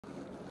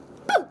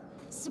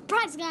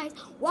Surprise guys,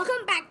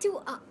 welcome back to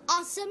an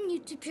awesome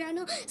YouTube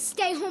channel,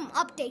 Stay Home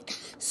Update.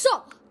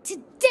 So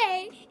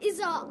today is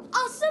an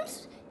awesome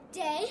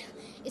day.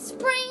 It's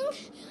spring.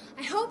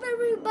 I hope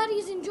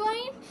everybody's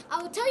enjoying.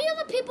 I will tell you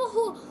the people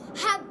who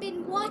have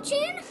been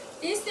watching.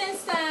 Instant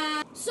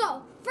Star.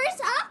 So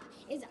first up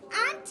is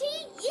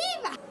Auntie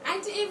Eva.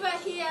 Auntie Eva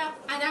here,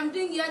 and I'm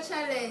doing your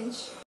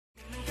challenge.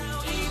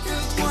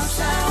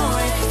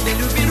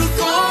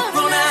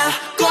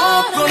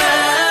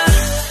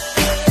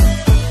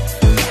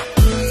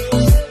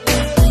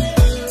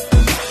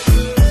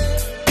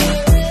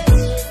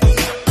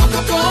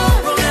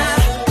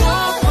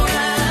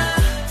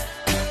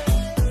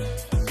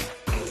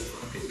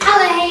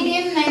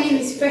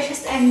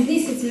 And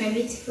this is my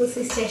beautiful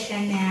sister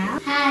Chanel.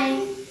 Hi!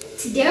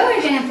 Today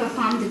we're gonna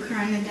perform the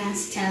Corona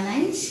Dance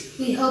Challenge.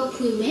 We hope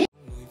we win.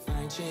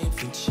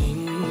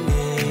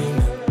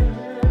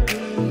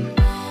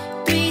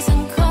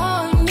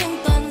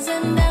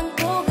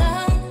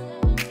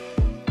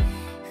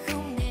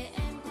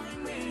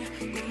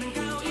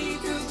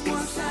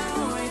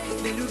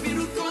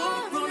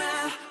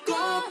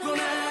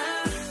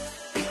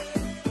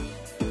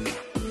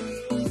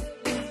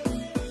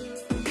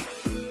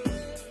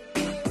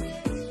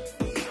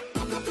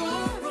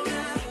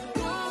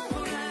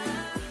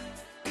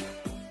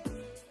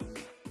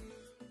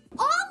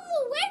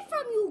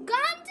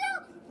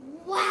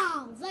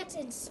 That's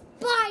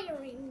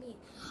inspiring me.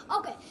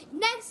 Okay,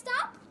 next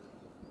up,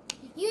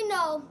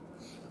 Daryl.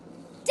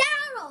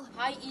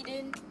 Hi,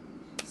 Eden.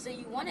 So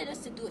you wanted us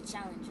to do a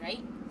challenge,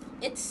 right?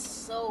 It's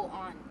so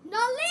on.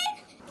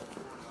 Nolene?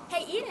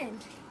 Hey, Eden.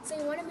 So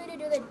you wanted me to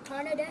do the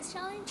Corona Dance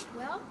Challenge?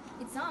 Well,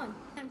 it's on.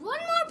 And one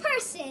more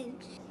person,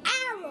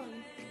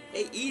 Aaron.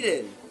 Hey,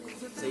 Eden.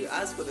 So you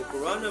asked for the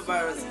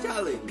coronavirus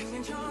challenge?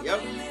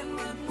 Yep.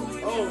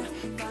 Oh.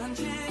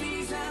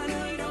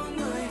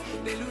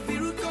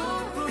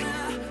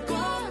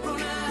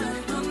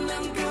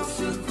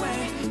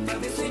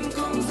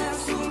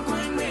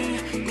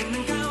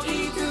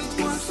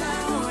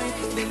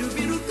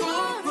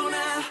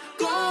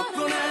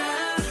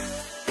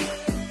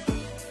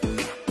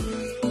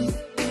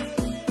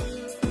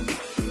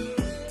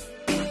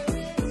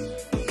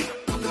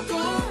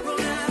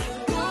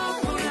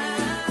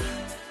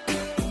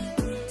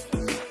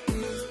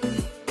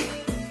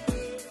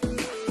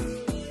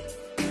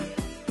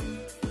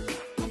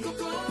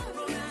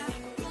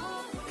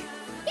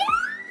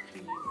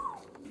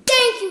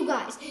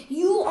 Guys,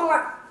 you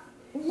are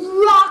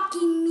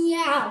rocking me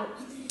out.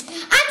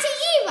 Auntie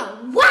Eva,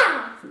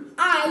 wow,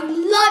 I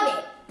love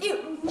it. It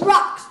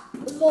rocks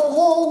the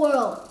whole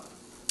world.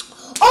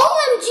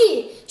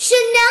 OMG,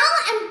 Chanel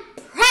and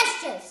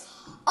Precious,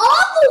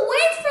 all the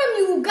way from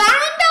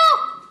Uganda.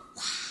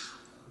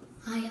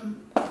 Wow,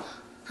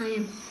 I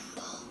am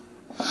humble.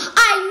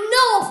 I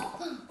know,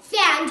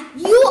 fans,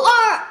 you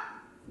are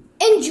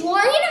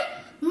enjoying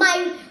my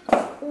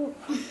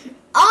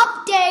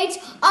updates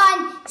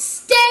on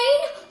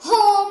staying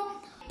home.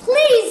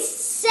 Please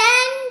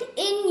send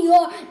in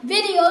your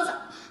videos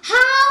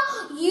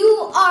how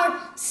you are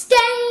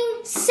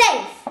staying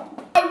safe.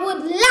 I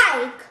would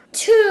like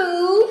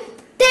to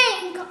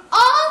thank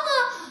all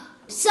the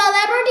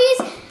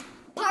celebrities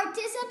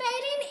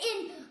participating in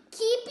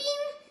keeping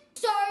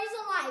stories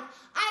alive.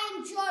 I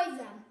enjoy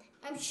them.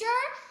 I'm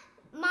sure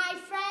my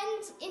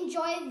friends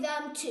enjoy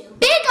them too.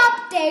 Big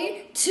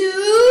update to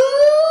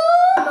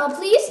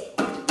please.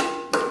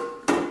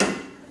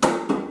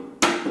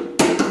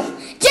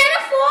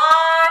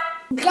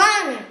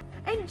 Ghana.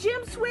 And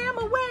Jim swam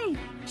away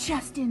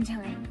just in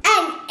time.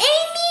 And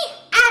Amy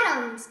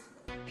Adams.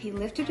 He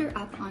lifted her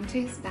up onto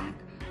his back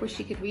where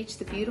she could reach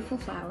the beautiful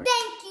flower.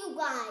 Thank you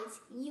guys.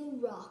 You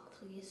rock,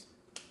 please.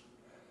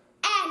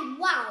 And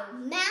wow,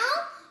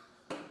 Mal,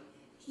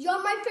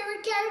 you're my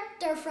favorite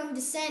character from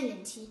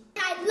Descendants.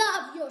 I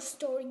love your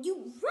story.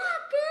 You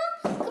rock,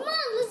 girl. Come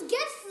on, let's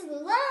get to the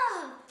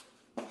love.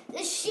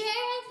 Let's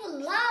share the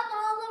love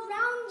all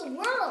around the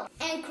world.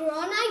 And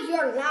Corona,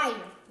 you're a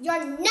liar.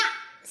 You're not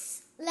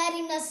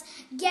letting us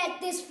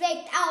get this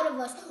faked out of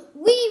us.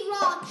 We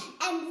rock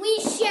and we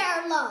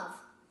share love.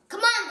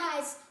 Come on,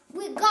 guys.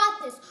 We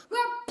got this.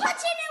 We're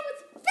punching it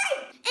with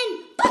faith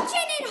and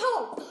punching in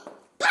hope.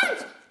 Punch!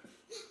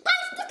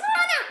 Punch the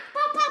Corona!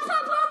 Pow, pow,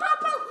 pow, pow, pow,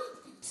 pow.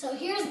 So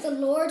here's the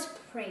Lord's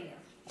Prayer.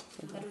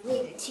 I'm going to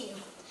read it to you.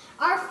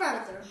 Our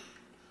Father,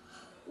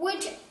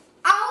 which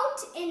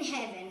art in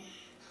heaven,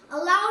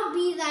 hallowed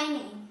be thy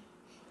name.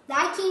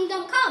 Thy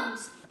kingdom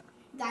comes.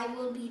 Thy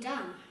will be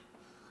done,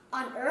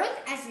 on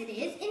earth as it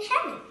is in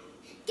heaven.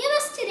 Give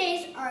us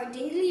today our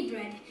daily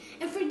bread,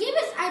 and forgive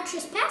us our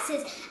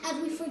trespasses as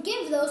we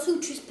forgive those who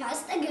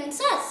trespass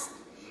against us.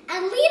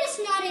 And lead us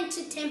not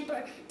into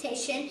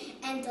temptation,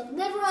 and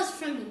deliver us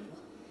from evil.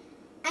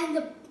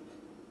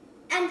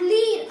 And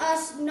lead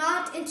us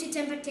not into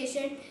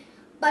temptation,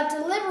 but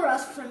deliver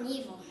us from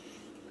evil.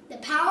 The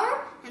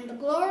power and the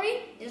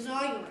glory is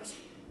all yours.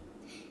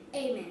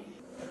 Amen.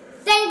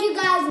 Thank you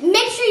guys.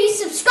 Make sure you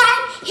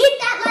subscribe, hit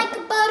that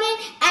like button,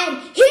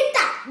 and hit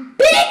that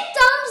big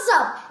thumbs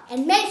up.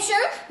 And make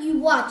sure you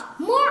watch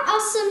more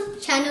awesome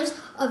channels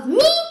of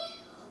me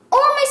or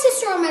my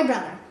sister or my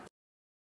brother.